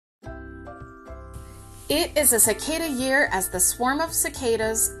It is a cicada year as the swarm of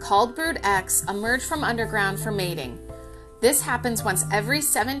cicadas, called brood X, emerge from underground for mating. This happens once every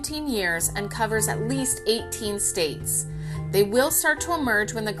 17 years and covers at least 18 states. They will start to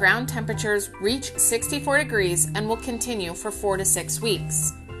emerge when the ground temperatures reach 64 degrees and will continue for 4 to 6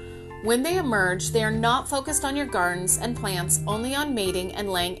 weeks. When they emerge, they are not focused on your gardens and plants, only on mating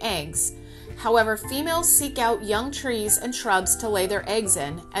and laying eggs. However, females seek out young trees and shrubs to lay their eggs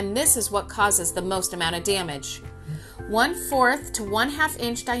in, and this is what causes the most amount of damage. 1/4 to 1/2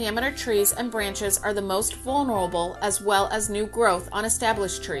 inch diameter trees and branches are the most vulnerable, as well as new growth on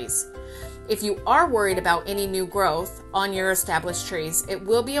established trees. If you are worried about any new growth on your established trees, it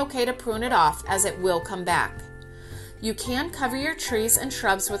will be okay to prune it off, as it will come back. You can cover your trees and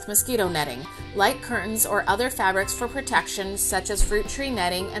shrubs with mosquito netting, light curtains or other fabrics for protection, such as fruit tree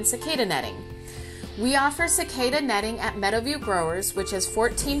netting and cicada netting. We offer cicada netting at Meadow View Growers, which is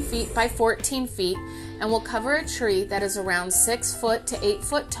 14 feet by 14 feet and will cover a tree that is around 6 foot to 8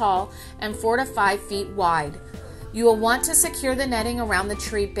 foot tall and 4 to 5 feet wide. You will want to secure the netting around the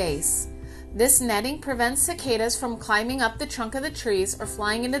tree base. This netting prevents cicadas from climbing up the trunk of the trees or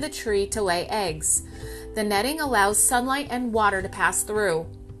flying into the tree to lay eggs. The netting allows sunlight and water to pass through.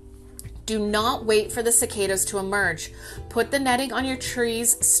 Do not wait for the cicadas to emerge. Put the netting on your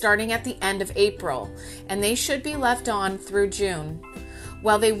trees starting at the end of April, and they should be left on through June.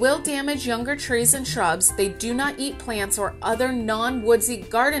 While they will damage younger trees and shrubs, they do not eat plants or other non-woodsy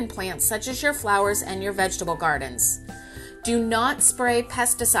garden plants such as your flowers and your vegetable gardens. Do not spray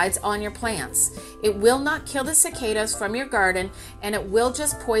pesticides on your plants. It will not kill the cicadas from your garden, and it will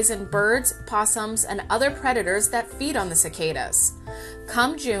just poison birds, possums, and other predators that feed on the cicadas.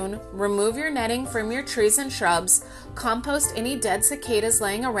 Come June, remove your netting from your trees and shrubs, compost any dead cicadas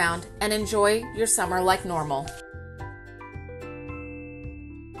laying around, and enjoy your summer like normal.